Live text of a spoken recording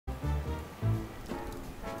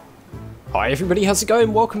Hi everybody, how's it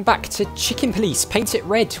going? Welcome back to Chicken Police, Paint It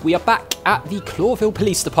Red. We are back at the Clawville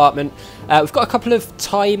Police Department. We've got a couple of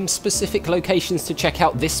time-specific locations to check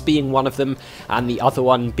out, this being one of them, and the other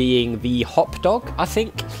one being the Hop Dog, I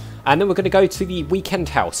think. And then we're going to go to the weekend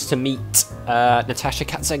house to meet Natasha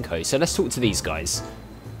Catzenko. So let's talk to these guys.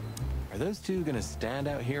 Are those two going to stand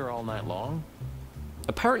out here all night long?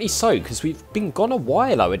 Apparently so, because we've been gone a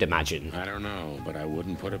while, I would imagine. I don't know, but I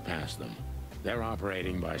wouldn't put it past them. They're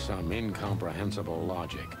operating by some incomprehensible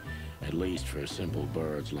logic, at least for simple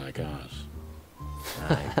birds like us.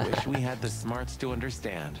 I wish we had the smarts to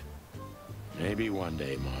understand. Maybe one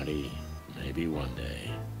day, Marty. Maybe one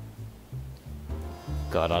day.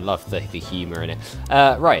 God, I love the humour in it.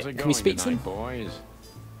 Right, can we speak to them? Boys?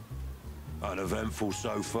 Uneventful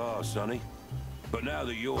so far, Sonny. But now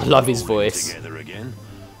that you're I love his all voice. together again,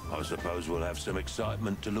 I suppose we'll have some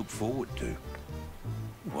excitement to look forward to.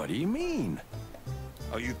 What do you mean?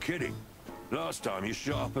 Are you kidding? Last time you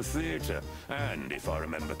shot up a theatre, and if I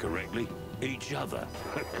remember correctly, each other.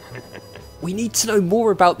 We need to know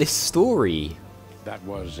more about this story. That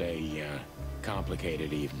was a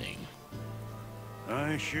complicated evening.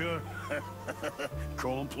 Aye, sure.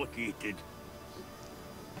 Complicated.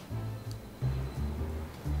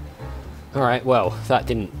 Alright, well, that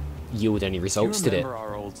didn't yield any results, did it? Remember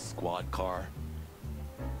our old squad car?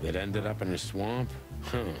 That ended up in a swamp?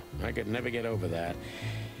 Huh, I could never get over that.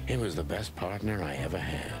 It was the best partner I ever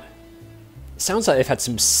had. Sounds like they've had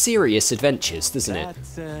some serious adventures, doesn't it?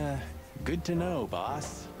 That's, good to know,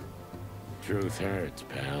 boss. Truth hurts,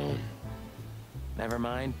 pal. Never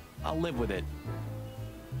mind. I'll live with it.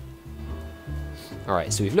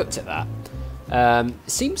 Alright, so we've looked at that.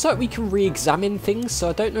 Seems like we can re-examine things, so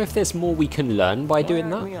I don't know if there's more we can learn by doing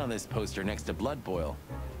Why aren't that. we on this poster next to Blood Boil?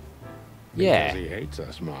 Yeah, Because he hates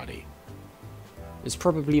us, Marty. it's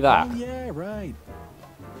probably that. Oh, yeah, right.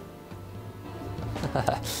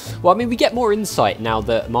 Well, I mean, we get more insight now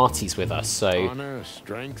that Marty's with us, so... Honor,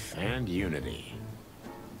 strength, and unity.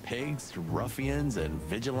 Pigs, ruffians, and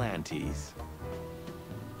vigilantes.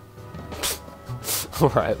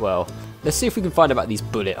 Alright, well, let's see if we can find out about these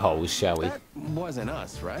bullet holes, shall we? That wasn't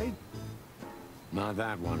us, right? Not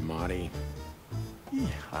that one, Marty. Yeah,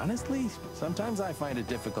 honestly, sometimes I find it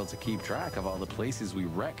difficult to keep track of all the places we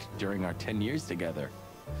wrecked during our 10 years together.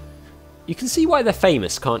 You can see why they're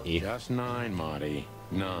famous, can't you? Just 9, Marty.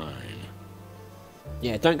 9.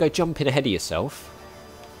 Yeah, don't go jumping ahead of yourself.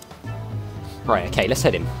 Right, okay, let's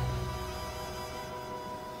head in.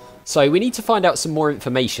 So we need to find out some more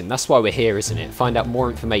information. That's why we're here, isn't it? Find out more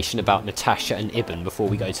information about Natasha and Ibn before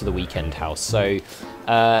we go to the weekend house. So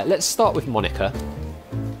let's start with Monica.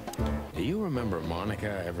 Do you remember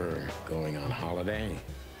Monica ever going on holiday?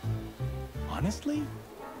 Honestly,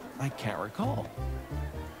 I can't recall.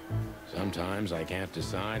 Sometimes I can't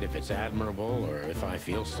decide if it's admirable or if I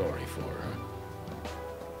feel sorry for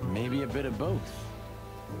her. Maybe a bit of both.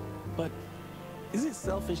 But is it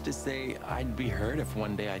selfish to say I'd be hurt if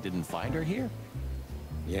one day I didn't find her here?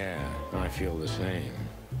 Yeah, I feel the same.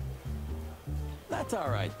 That's all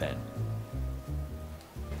right then.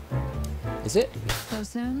 Is it? So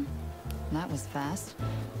soon? That was fast.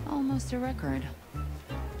 Almost a record.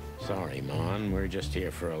 Sorry, Mon. We're just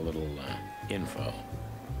here for a little info.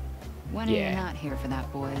 When are you not here for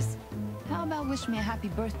that, boys? How about wish me a happy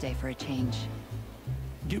birthday for a change?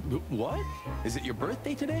 What? Is it your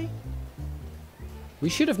birthday today? We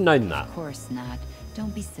should have known that. Of course not.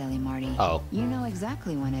 Don't be silly, Marty. Oh. You know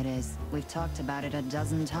exactly when it is. We've talked about it a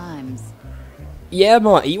dozen times. Yeah,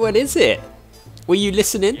 Marty, when is it? Were you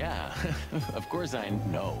listening? Yeah, of course I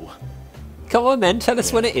know. Come on then, tell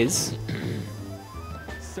us when it is.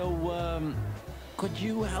 So, could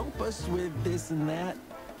you help us with this and that?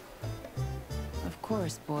 Of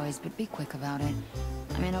course, boys, but be quick about it.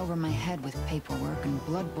 I'm in over my head with paperwork and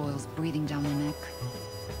blood boils breathing down my neck.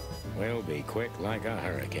 We'll be quick like a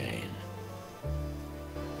hurricane.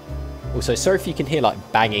 Also, sorry if you can hear like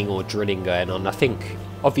banging or drilling going on. I think,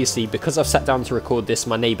 obviously, because I've sat down to record this,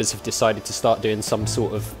 my neighbours have decided to start doing some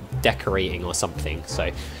sort of decorating or something.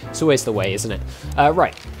 So it's always the way, isn't it?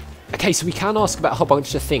 Right. Okay, so we can ask about a whole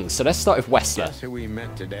bunch of things. So let's start with Wessler. Guess who we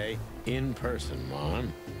met today in person,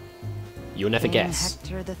 Mon? You'll never guess.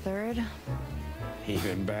 Hector the Third?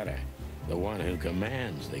 Even better. The one who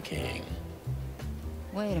commands the king.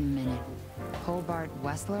 Wait a minute. Hobart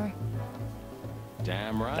Wessler?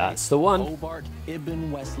 Damn right. That's the one. Hobart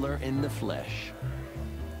Ibn Wessler in the flesh.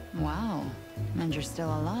 Wow. And you're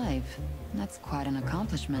still alive. That's quite an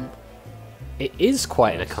accomplishment. It is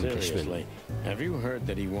quite an accomplishment. Seriously, have you heard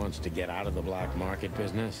that he wants to get out of the black market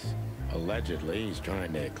business? Allegedly, he's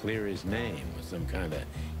trying to clear his name with some kind of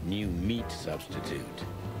new meat substitute.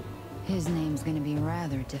 His name's gonna be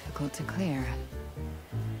rather difficult to clear.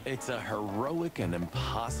 It's a heroic and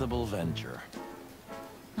impossible venture.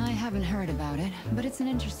 I haven't heard about it, but it's an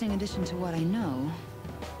interesting addition to what I know.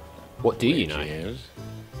 What do you Which know? is?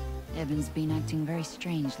 Evan's been acting very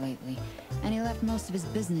strange lately, and he left most of his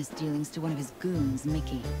business dealings to one of his goons,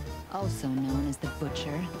 Mickey, also known as the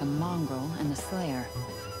Butcher, the Mongrel, and the Slayer.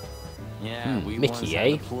 Yeah, we Mickey, once eh?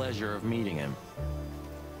 had the pleasure of meeting him.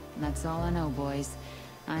 That's all I know, boys.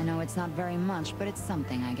 I know it's not very much, but it's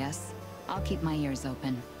something, I guess. I'll keep my ears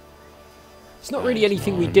open. It's not really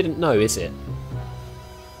anything we didn't know, is it?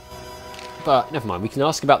 But never mind, we can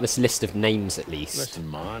ask about this list of names at least. Listen,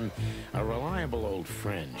 Mon, a reliable old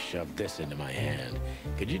friend shoved this into my hand.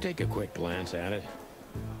 Could you take a quick glance at it?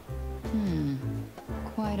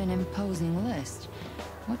 Quite an imposing list.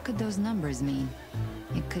 What could those numbers mean?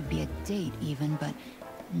 It could be a date even, but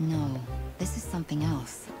no, this is something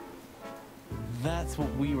else. That's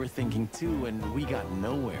what we were thinking too, and we got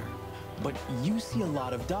nowhere. But you see a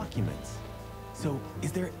lot of documents. So,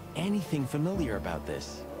 is there anything familiar about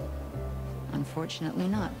this? Unfortunately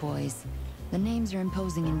not, boys. The names are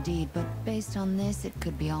imposing indeed, but based on this, it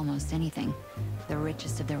could be almost anything. The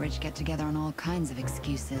richest of the rich get together on all kinds of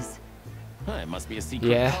excuses. Huh, it must be a secret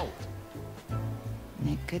Yeah. cult.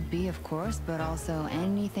 It could be, of course, but also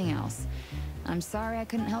anything else. I'm sorry I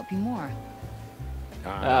couldn't help you more.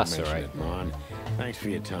 That's Don't mention alright. it, Mon. Thanks for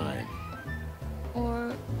your time.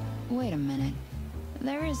 Or, wait a minute.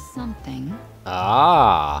 There is something.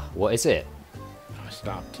 Ah, what is it?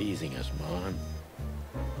 Stop teasing us, Mon.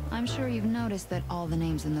 I'm sure you've noticed that all the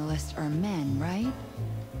names in the list are men, right?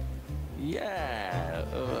 Yeah,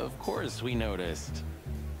 of course we noticed.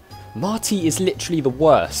 Marty is literally the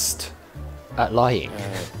worst at lying.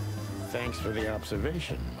 Thanks for the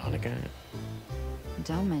observation, Monica.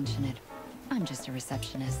 Don't mention it. I'm just a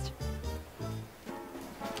receptionist.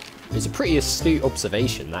 It's a pretty astute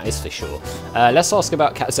observation, that is for sure. Let's ask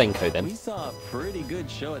about Catzenko We then. saw a pretty good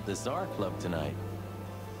show at the Tsar Club tonight.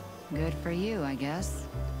 Good for you, I guess.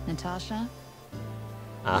 Natasha?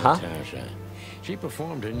 Uh-huh. Natasha. She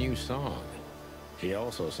performed her new song. She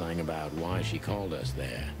also sang about why she called us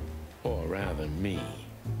there. Or rather, me.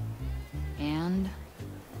 And?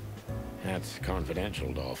 That's confidential,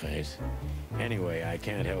 Dollface. Anyway, I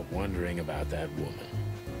can't help wondering about that woman.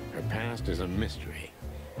 Her past is a mystery.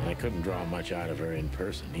 And I couldn't draw much out of her in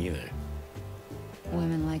person either.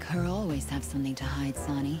 Women like her always have something to hide,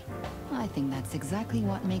 Sonny. I think that's exactly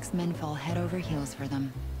what makes men fall head over heels for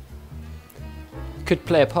them. Could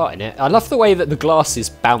play a part in it. I love the way that the glasses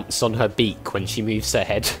bounce on her beak when she moves her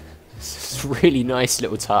head. It's a really nice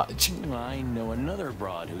little touch. I know another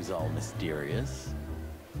broad who's all mysterious.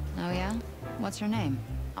 Oh yeah? What's her name?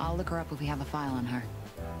 I'll look her up if we have a file on her.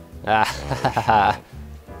 Ah,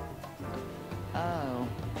 Oh,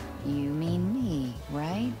 you mean me,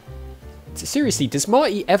 right? seriously, does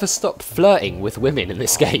Marty ever stop flirting with women in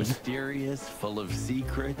this game? Mysterious, full of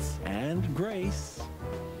secrets, and grace.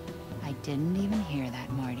 I didn't even hear that,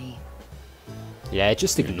 Marty. Yeah,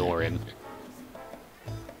 just ignore him.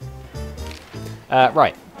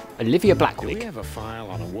 Right, Olivia Do we Blackwig. have a file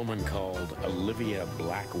on a woman called Olivia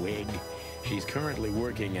Blackwig? She's currently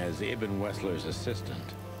working as Ibn Wessler's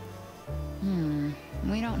assistant.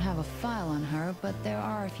 We don't have a file on her, but there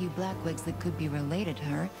are a few Blackwigs that could be related to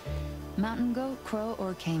her. Mountain goat, crow,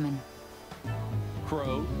 or caiman.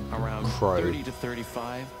 Crow, around Crow. 30 to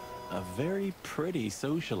 35. A very pretty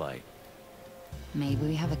socialite. Maybe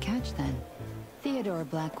we have a catch then. Theodore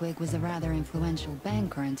Blackwig was a rather influential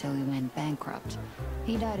banker until he went bankrupt.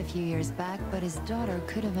 He died a few years back, but his daughter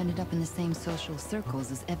could have ended up in the same social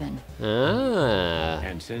circles as Ibn. Ah,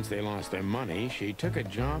 And since they lost their money, she took a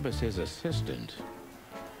job as his assistant.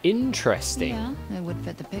 interesting. Yeah, it would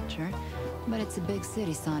fit the picture. But it's a big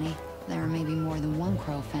city, Sonny. There may be more than one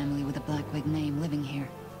Crow family with a Blackwig name living here.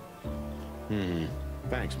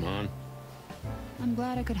 Thanks, Mon. I'm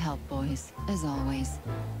glad I could help, boys, as always.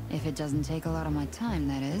 If it doesn't take a lot of my time,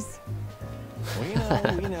 that is.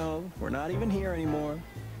 We know. We're not even here anymore.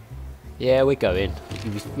 Yeah, we're going.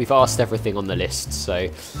 We've asked everything on the list, so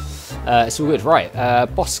it's all good. Right,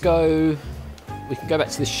 Bosco. We can go back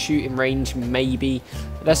to the shooting range, maybe.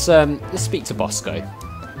 Let's speak to Bosco.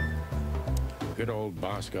 Good old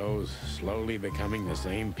Bosco's slowly becoming the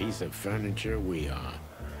same piece of furniture we are.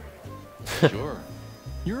 Sure.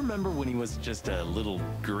 You remember when he was just a little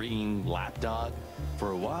green lapdog?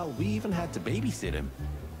 For a while, we even had to babysit him.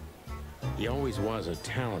 He always was a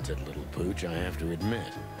talented little pooch, I have to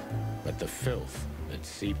admit. But the filth that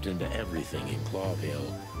seeped into everything in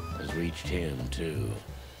Clawville has reached him, too.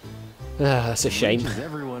 That's a shame. Reaches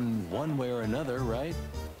everyone one way or another, right?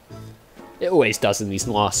 It always does in these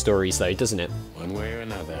noir stories, though, doesn't it? One way or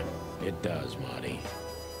another, it does, Marty.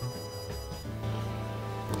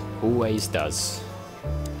 Always does.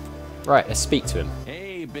 Right, let's speak to him.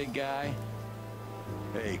 Hey, big guy.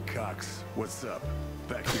 Hey, Cox, what's up?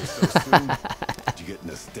 Back here so soon? Did you get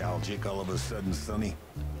nostalgic all of a sudden, Sonny?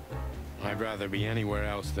 I'd rather be anywhere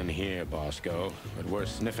else than here, Bosco, but we're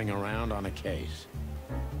sniffing around on a case.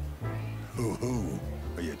 Hoo-hoo.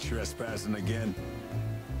 Are you trespassing again?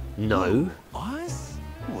 No. Us?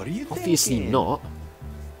 What are you thinking? Obviously not.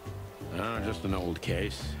 Just an old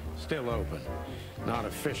case. Still open. Not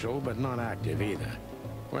official, but not active either.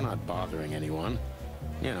 We're not bothering anyone.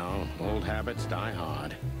 You know, old habits die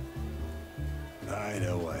hard. I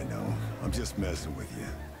know. I'm just messing with you.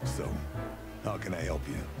 So, how can I help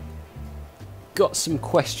you? Got some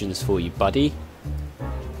questions for you, buddy.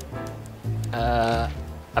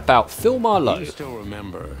 About Phil Marlowe. You still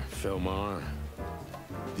remember Philmar?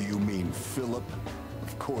 Do you mean Philip?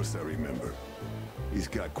 Of course I remember. He's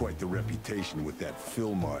got quite the reputation with that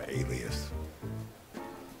Philmar alias.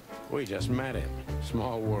 We just met him.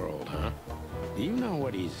 Small world, huh? Do you know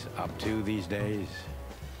what he's up to these days?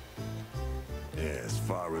 Yeah, as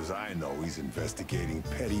far as I know, he's investigating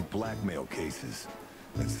petty blackmail cases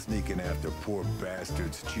and sneaking after poor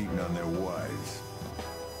bastards cheating on their wives.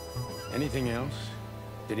 Anything else?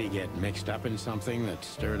 Did he get mixed up in something that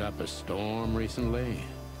stirred up a storm recently?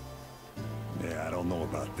 Yeah, I don't know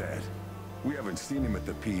about that. We haven't seen him at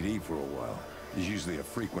the PD for a while. He's usually a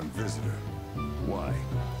frequent visitor. Why?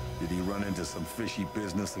 Did he run into some fishy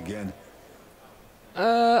business again?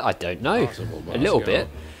 I don't know. Possible, A little Bosco, bit.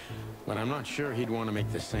 but I'm not sure he'd want to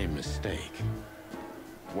make the same mistake.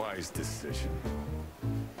 Wise decision.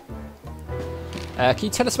 Can you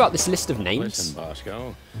tell us about this list of names? Listen,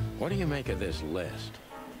 Bosco, what do you make of this list?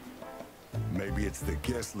 Maybe it's the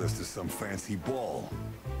guest list of some fancy ball.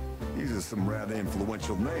 These are some rather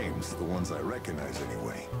influential names, the ones I recognize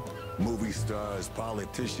anyway. Movie stars,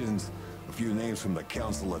 politicians, a few names from the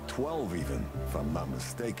Council of 12 even, if I'm not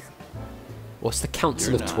mistaken. What's the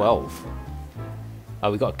Council You're of not. 12?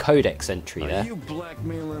 Oh, we got a codex entry Are there. you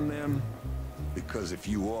blackmailing them? Because if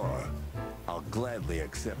you are, I'll gladly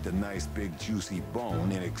accept a nice big juicy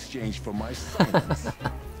bone in exchange for my silence.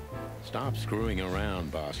 Stop screwing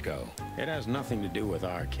around, Bosco. It has nothing to do with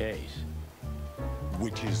our case.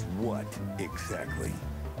 Which is what, exactly?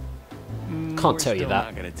 Can't tell you We're still that.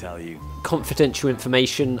 not gonna tell you. Confidential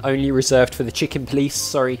information only reserved for the chicken police.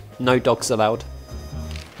 Sorry, no dogs allowed.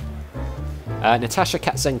 Natasha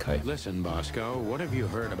Catzenko. Listen, Bosco, what have you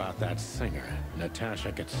heard about that singer,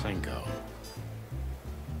 Natasha Catzenko?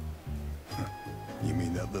 You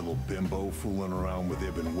mean that little bimbo fooling around with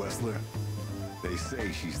Ibn Wessler? They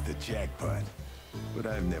say she's the jackpot, but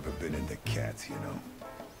I've never been into cats, you know.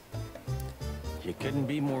 You couldn't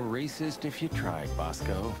be more racist if you tried,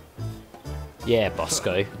 Bosco. Yeah,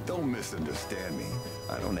 Bosco. Don't misunderstand me.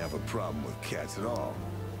 I don't have a problem with cats at all.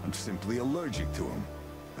 I'm simply allergic to them.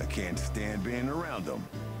 I can't stand being around them.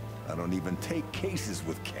 I don't even take cases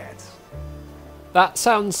with cats. That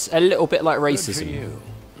sounds a little bit like Good for racism. you.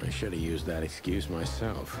 I should have used that excuse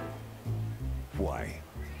myself. Why?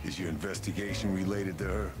 Is your investigation related to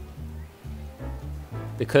her?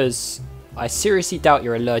 Because I seriously doubt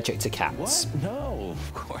you're allergic to cats. What? No,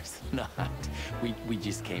 of course not. We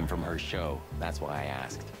just came from her show. That's why I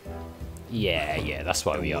asked. Yeah, that's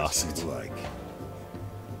why we What's asked. she like?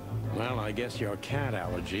 Well, I guess your cat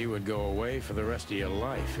allergy would go away for the rest of your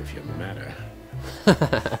life if you met her.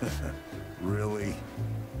 Really?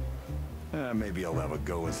 Maybe I'll have a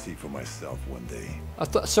go and see for myself one day. I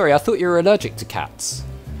thought you were allergic to cats.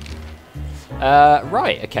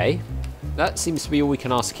 Right, okay. That seems to be all we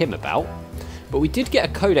can ask him about. But we did get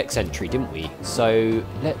a codex entry, didn't we? So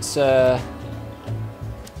let's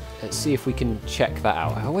see if we can check that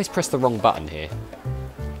out. I always press the wrong button here.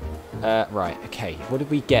 Right, okay. What did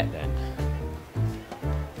we get then?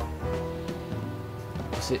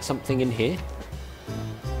 Is it something in here?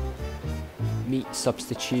 Meat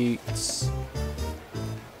substitutes.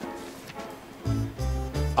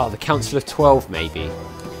 Oh, the Council of 12, maybe.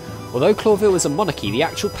 Although Clawville is a monarchy, the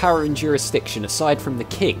actual power and jurisdiction, aside from the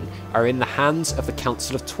king, are in the hands of the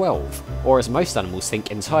Council of 12, or as most animals think,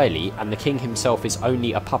 entirely, and the king himself is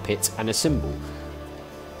only a puppet and a symbol.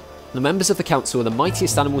 The members of the council are the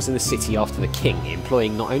mightiest animals in the city after the king,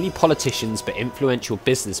 employing not only politicians but influential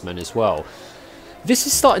businessmen as well. This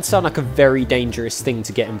is starting to sound like a very dangerous thing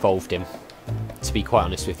to get involved in, to be quite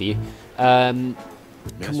honest with you.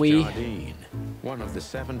 Miss we... Jardine, one of the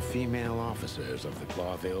 7 female officers of the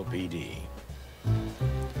Clawville PD.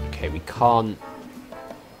 Okay, we can't...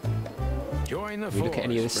 Join the we force, look at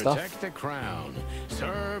any of this stuff? protect the crown,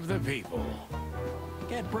 serve the people.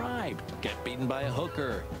 Get bribed, get beaten by a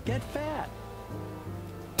hooker, get fat.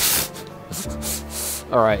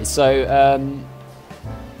 Alright, so,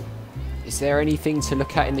 is there anything to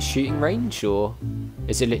look at in the shooting range, or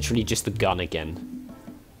is it literally just the gun again?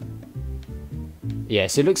 Yeah,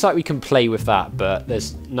 so it looks like we can play with that, but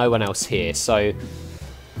there's no one else here, so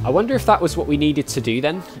I wonder if that was what we needed to do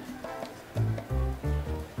then.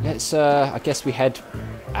 Let's, I guess we head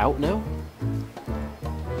out now.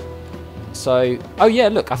 So, oh yeah,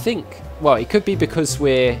 look, I think, well, it could be because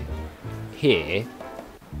we're here.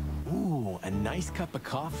 Ooh, a nice cup of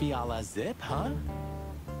coffee a la Zip, huh?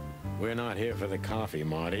 We're not here for the coffee,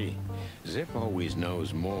 Marty. Zip always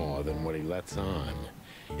knows more than what he lets on.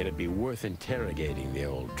 It'd be worth interrogating the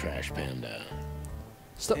old trash panda.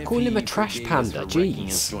 Stop If calling him a he trash forgave us panda, for wrecking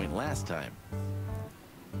his jeez. joint last time.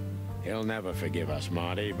 He'll never forgive us,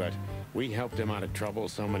 Marty, but we helped him out of trouble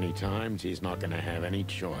so many times, he's not gonna have any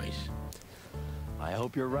choice. I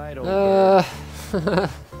hope you're right, old bird.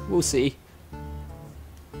 We'll see.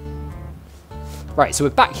 Right, so we're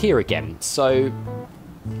back here again, so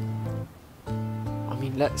I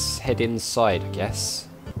mean, let's head inside, I guess.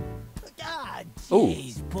 Ah, Ooh.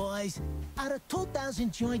 jeez, boys. Out of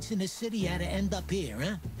 2,000 joints in the city, had to end up here,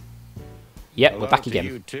 huh? Yep, Hello we're back to again.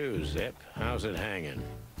 you too, Zip. How's it hanging?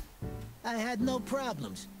 I had no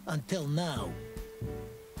problems until now.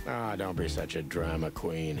 Ah, don't be such a drama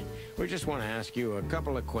queen. We just want to ask you a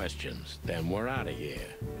couple of questions, then we're out of here.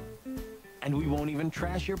 And we won't even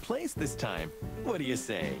trash your place this time. What do you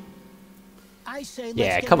say? I say let's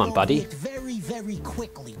Yeah, get come it on, over buddy. with very, very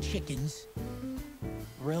quickly, chickens.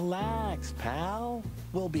 Relax, pal.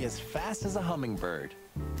 We'll be as fast as a hummingbird.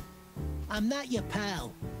 I'm not your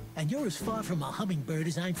pal, and you're as far from a hummingbird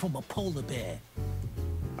as I'm from a polar bear.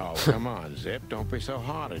 Oh, come on, Zip. Don't be so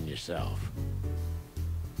hard on yourself.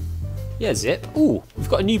 Yeah, Zip. Ooh, we've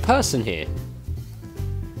got a new person here.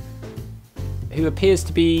 Who appears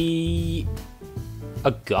to be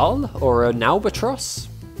a gull or an albatross.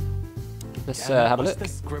 Let's have a What's look. the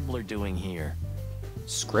scribbler doing here?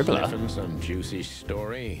 Scribbler? Sniffing some juicy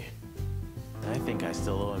story. I think I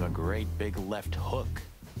still owe him a great big left hook.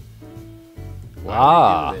 What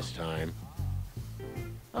Ah. did we do this time?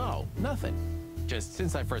 Oh, nothing. Just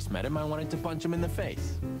since I first met him, I wanted to punch him in the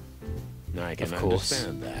face. I can Of course.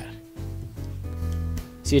 understand that.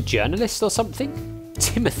 Is he a journalist or something?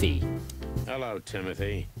 Timothy. Hello,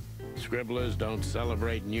 Timothy. Scribblers don't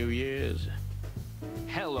celebrate New Year's.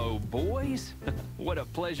 Hello, boys. What a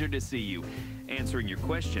pleasure to see you. Answering your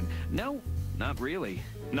question, no, not really.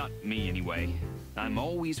 Not me, anyway. I'm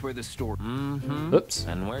always where the story... Mm-hmm. Oops.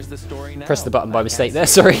 And where's the story now? Pressed the button by I mistake can't there,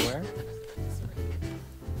 see it sorry. anywhere.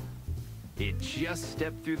 It just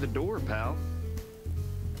stepped through the door, pal.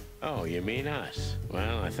 Oh, you mean us?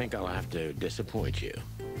 Well, I think I'll have to disappoint you.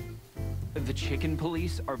 The chicken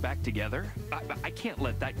police are back together? I can't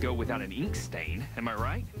let that go without an ink stain, am I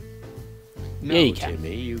right? No, Yeah, you can.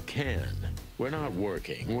 Timmy, you can. We're not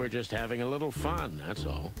working. We're just having a little fun, that's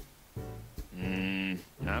all.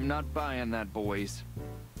 I'm not buying that, boys.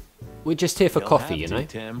 We're just here for You'll coffee, have you to, know?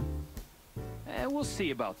 Tim. We'll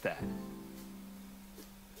see about that.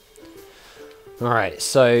 Alright,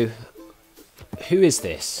 so who is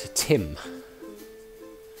this? Tim.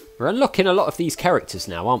 We're unlocking a lot of these characters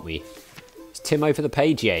now, aren't we? Is Tim over the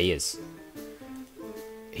page? Yeah, he is.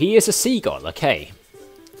 He is a seagull, okay.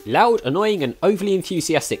 Loud, annoying, and overly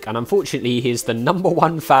enthusiastic, and unfortunately he is the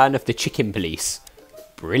 #1 fan of the chicken police.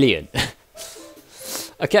 Brilliant.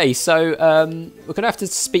 Okay, so we're going to have to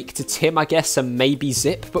speak to Tim, I guess, and maybe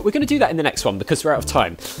Zip, but we're going to do that in the next one because we're out of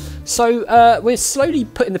time. So we're slowly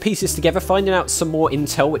putting the pieces together, finding out some more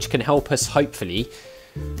intel which can help us, hopefully,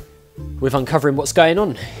 with uncovering what's going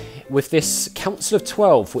on with this Council of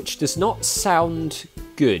 12, which does not sound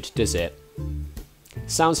good, does it?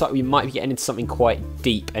 Sounds like we might be getting into something quite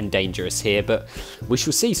deep and dangerous here, but we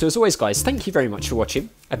shall see. So as always, guys, thank you very much for watching.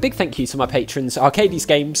 A big thank you to my patrons, Arcades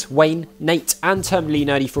Games, Wayne, Nate, and Terminally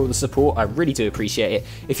Nerdy for all the support. I really do appreciate it.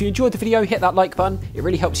 If you enjoyed the video, hit that like button. It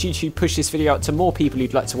really helps YouTube push this video out to more people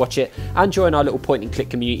who'd like to watch it and join our little point and click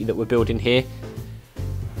community that we're building here.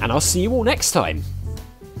 And I'll see you all next time.